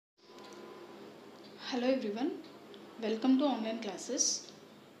Hello everyone, welcome to online classes.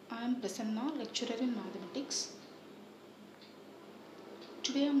 I am Prasanna, lecturer in mathematics.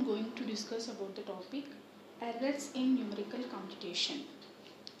 Today I am going to discuss about the topic errors in numerical computation,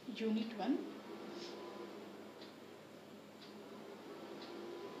 Unit 1.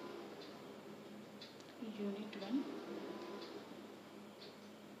 Unit 1.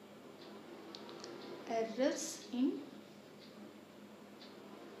 Errors in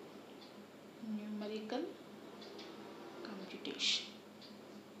numerical computation.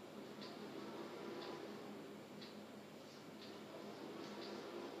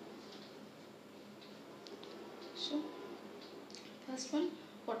 So, first one,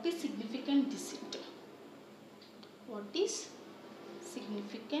 what is significant digit? What is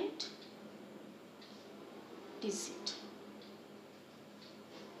significant digit?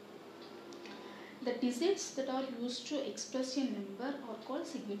 The digits that are used to express a number are called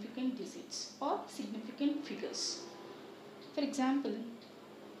significant digits or significant figures. For example,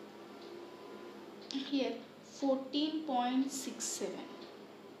 here 14.67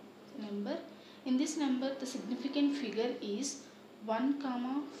 number. In this number, the significant figure is 1,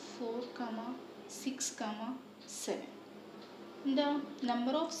 4, 6, 7. The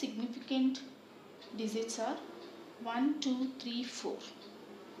number of significant digits are 1, 2, 3, 4.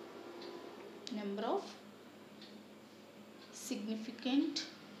 Number of significant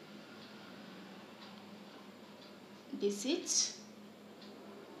digits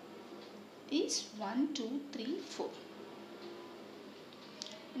is 1, 2, 3, 4.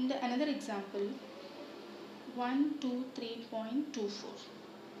 In the another example, 123.24.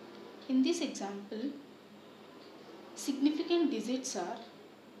 In this example, significant digits are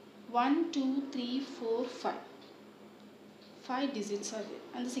 1, 2, 3, 4, 5. 5 digits are there,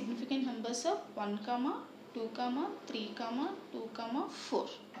 and the significant numbers are 1, 2, 3, 2, 4.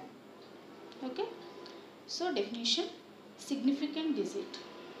 Okay. So definition: significant digit.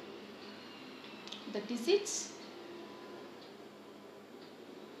 The digits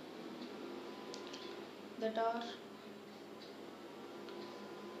that are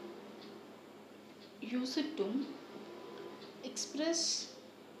used to express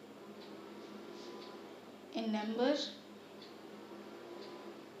a number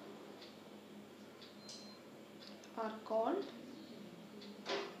are called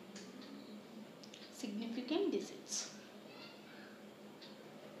significant digits.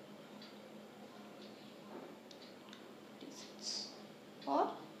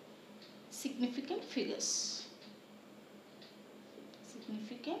 Or significant figures.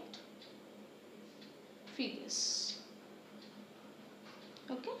 Significant figures.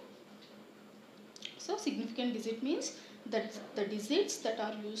 Okay. So significant digit means that the digits that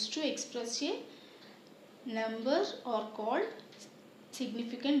are used to express a number are called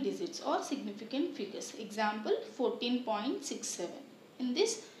significant digits or significant figures. Example 14.67. In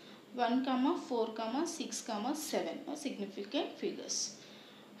this 1, 4, 6, 7 are significant figures.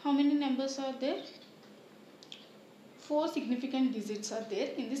 How many numbers are there? 4 significant digits are there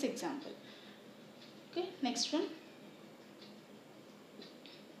in this example. Okay, next one.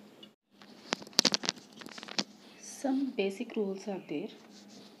 Some basic rules are there.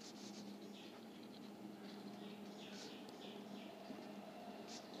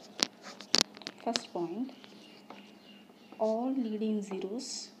 First point, all leading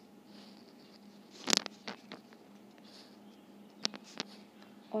zeros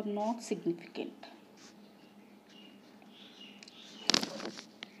are not significant.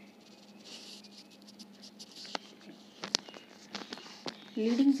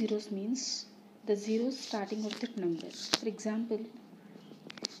 Leading zeros means the zeros starting of that number. For example,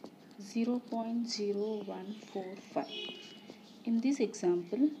 0.0145. In this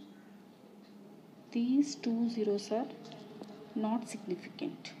example, these two zeros are not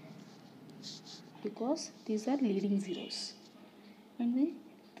significant because these are leading zeros. And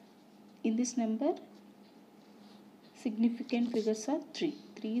in this number, significant figures are 3.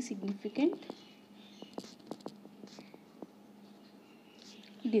 3 significant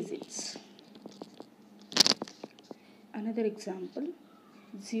digits. Another example,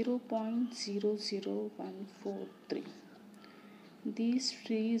 0.00143. These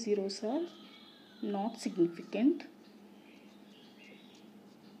 3 zeros are not significant.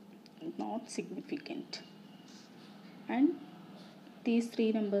 And these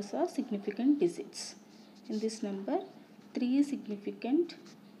 3 numbers are significant digits. In this number, 3 significant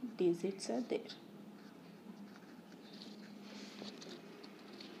digits are there.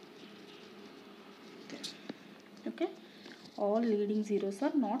 Okay, all leading zeros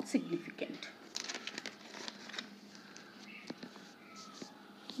are not significant.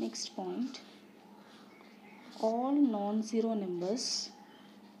 Next point, all non-zero numbers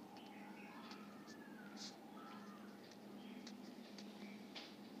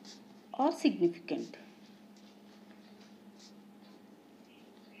are significant.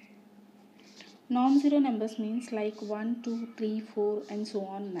 Non-zero numbers means like 1, 2, 3, 4 and so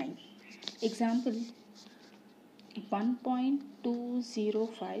on 9. Example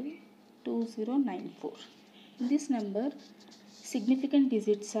 1.2052094. In this number, significant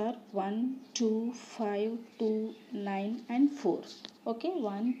digits are 1, 2, 5, 2, 9 and 4. Okay,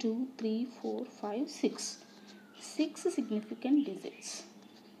 1, 2, 3, 4, 5, 6. 6 significant digits.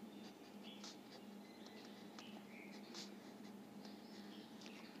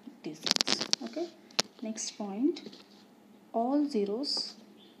 Okay, next point, all zeros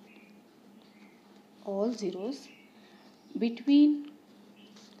between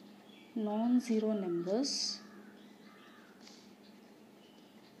non-zero numbers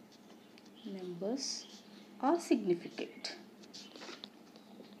are significant.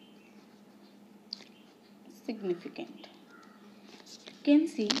 You can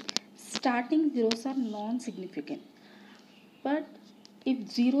see starting zeros are non-significant, but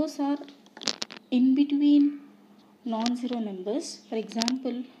if zeros are in between non-zero numbers, for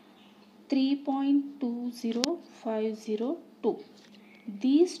example 3.20502,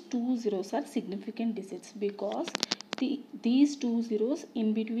 these two zeros are significant digits because these two zeros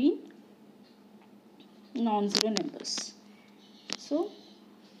in between non-zero numbers. So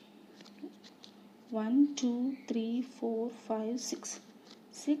 1, 2, 3, 4, 5, 6.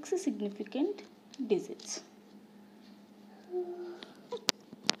 6 significant digits.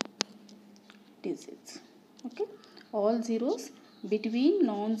 Okay. All zeros between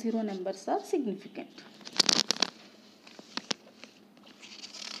non-zero numbers are significant.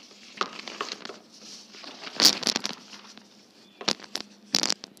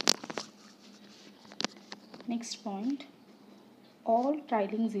 Next point, all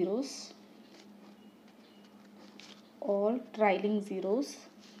trailing zeros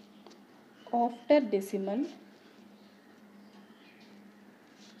after decimal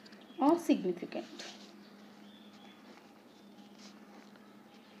are significant.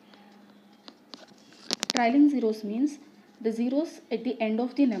 Trailing zeros means the zeros at the end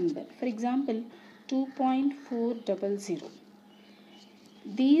of the number. For example, 2.400.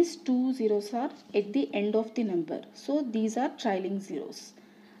 These two zeros are at the end of the number. So these are trailing zeros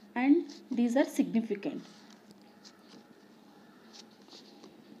and these are significant.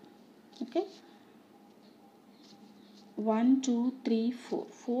 Okay. 1, 2, 3, 4.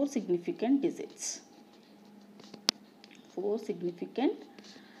 4 significant digits. 4 significant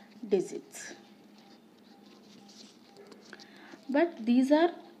digits. But these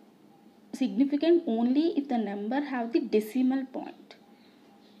are significant only if the number have the decimal point.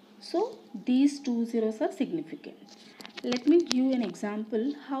 So these two zeros are significant. Let me give you an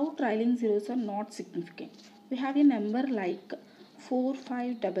example how trailing zeros are not significant. We have a number like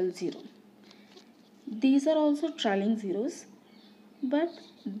 4500. These are also trailing zeros, but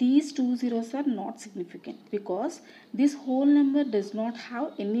these two zeros are not significant because this whole number does not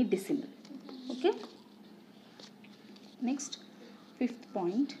have any decimal. Okay. Next, fifth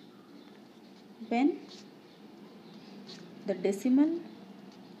point, when the decimal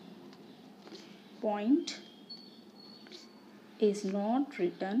point is not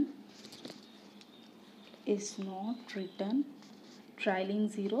written, trailing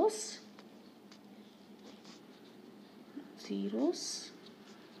zeros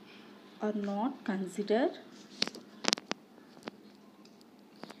are not considered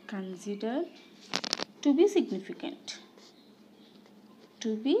to be significant.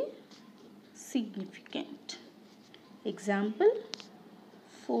 Example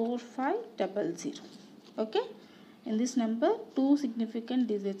 4500. Okay, in this number two significant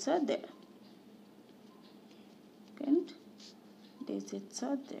digits are there.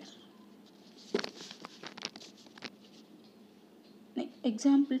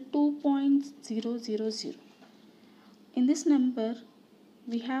 Example 2.000. In this number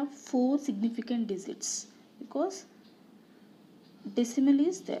we have 4 significant digits because decimal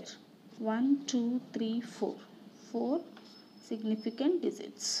is there. 1, 2, 3, 4. 4 significant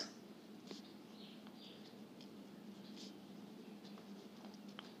digits.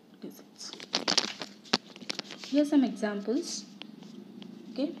 Here are some examples.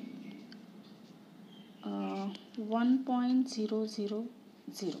 Okay. 1.000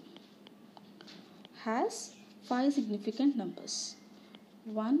 has 5 significant numbers.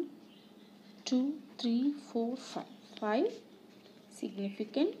 1, 2, 3, 4, 5. 5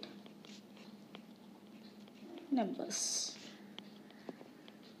 significant numbers.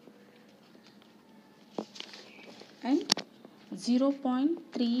 and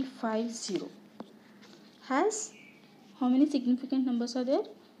 0.350 has how many significant numbers are there?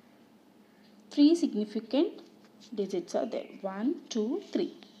 3 significant digits are there. 1, 2,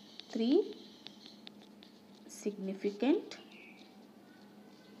 3. 3 significant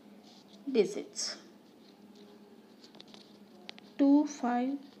digits.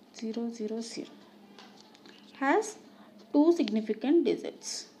 25000 has 2 significant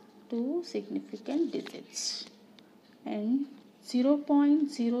digits. 2 significant digits. And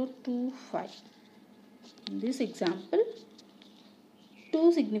 0.025. In this example,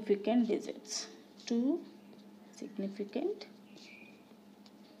 2 significant digits. 2 significant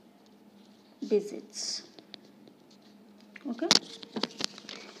digits. Okay.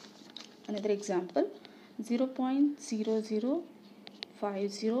 Another example,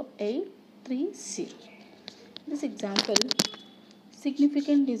 0.0050830. This example,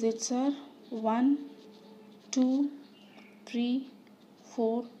 significant digits are 1, 2, 3,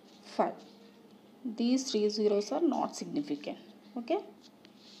 4, 5. These 3 zeros are not significant. Okay.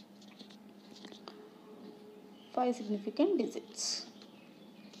 5 significant digits.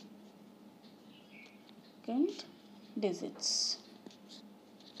 Significant digits.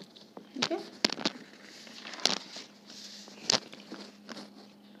 Okay.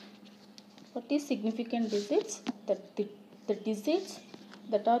 What is significant digits? The digits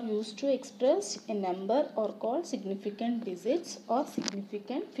that are used to express a number are called significant digits or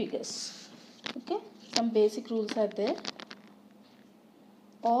significant figures. Okay. Some basic rules are there.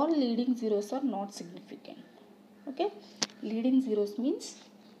 All leading zeros are not significant. Okay. Leading zeros means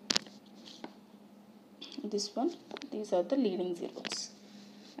this one. These are the leading zeros.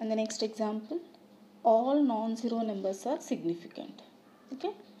 And the next example, all non-zero numbers are significant.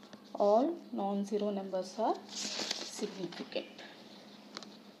 Okay. All non-zero numbers are significant.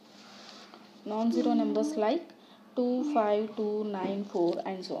 Non-zero numbers like 2, 5, 2, 9, 4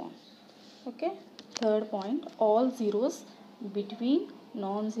 and so on. Okay. Third point, all zeros between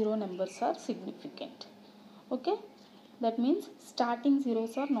non-zero numbers are significant. Okay. That means starting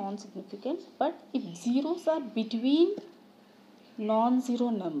zeros are non-significant, but if zeros are between non-zero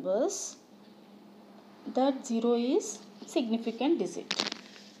numbers, that zero is significant digit.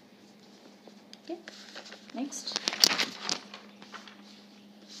 Okay. Next.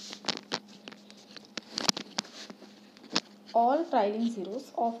 All trailing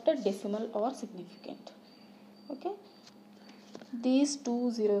zeros after decimal are significant. Okay. These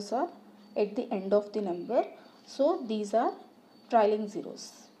 2 zeros are at the end of the number, so these are trailing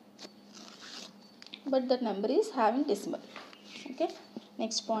zeros. But that number is having decimal. Okay.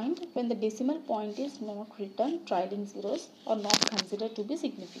 Next point, when the decimal point is not written, trailing zeros are not considered to be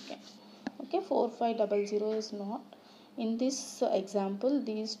significant. Okay, 4500 is not. In this example,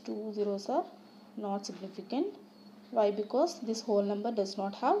 these 2 zeros are not significant. Why? Because this whole number does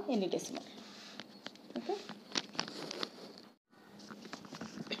not have any decimal. Okay.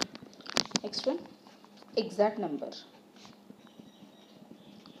 Next one, exact number.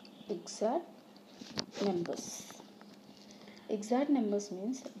 Exact numbers. Exact numbers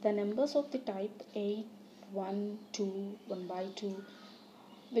means the numbers of the type 8, 1, 2, 1 by 2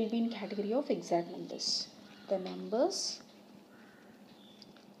 will be in category of exact numbers. The numbers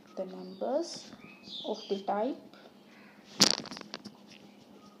of the type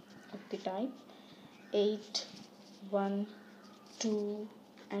 8, 1, 2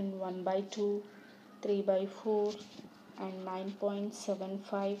 and 1 by 2, 3 by 4 and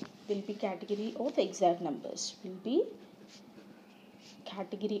 9.75 will be category of exact numbers. Will be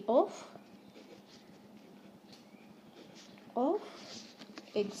category of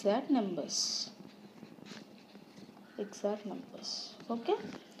exact numbers. Exact numbers. Okay.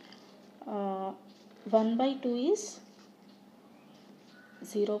 1 by 2 is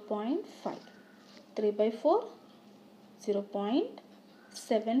 0.5. 3 by 4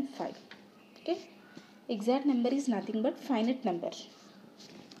 0.75. Okay. Exact number is nothing but finite number.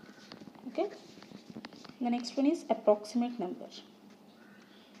 Okay. The next one is approximate number.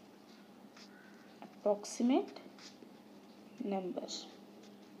 Approximate numbers.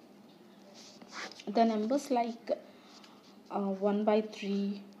 The numbers like 1 by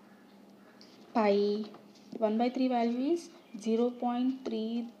 3, pi, 1 by 3 value is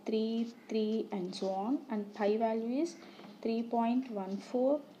 0.333 and so on, and pi value is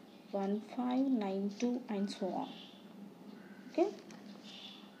 3.141592 and so on. Okay.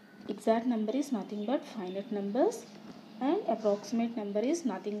 Exact number is nothing but finite numbers and approximate number is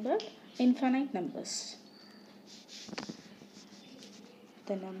nothing but infinite numbers.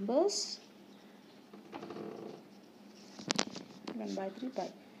 The numbers 1 by 3 pi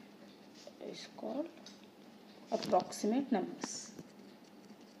is called approximate numbers.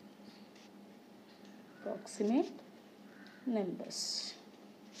 Approximate numbers.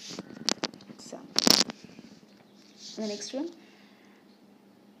 Example. The next one.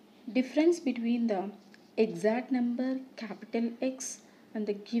 Difference between the exact number capital X and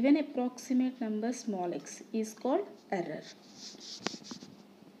the given approximate number small x is called error.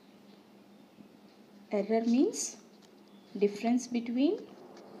 Error means difference between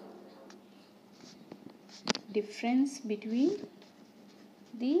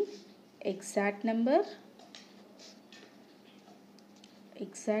the exact number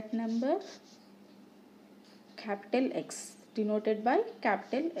capital X denoted by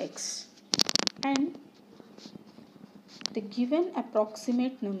capital X and the given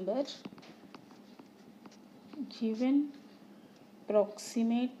approximate number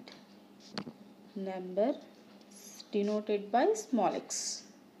denoted by small x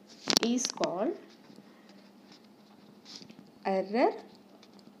is called error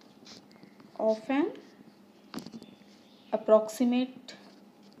of an approximate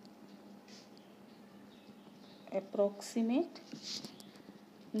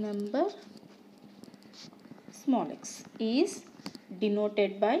number small x is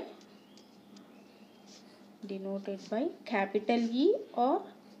denoted by capital E or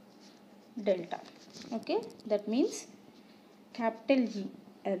delta. Okay, that means capital E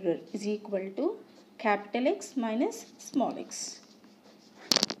error is equal to capital X minus small x.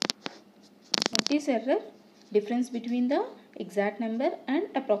 What is error? Difference between the exact number and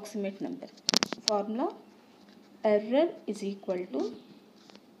approximate number. Formula: error is equal to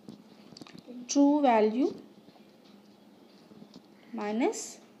true value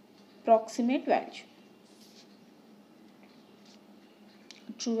minus approximate value.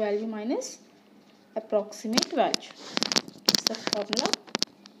 True value minus approximate value. It's the formula.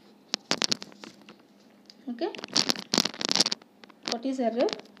 Okay. What is error?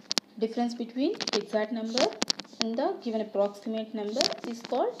 Difference between exact number and the given approximate number is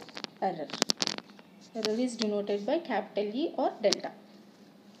called error. Error is denoted by capital E or delta.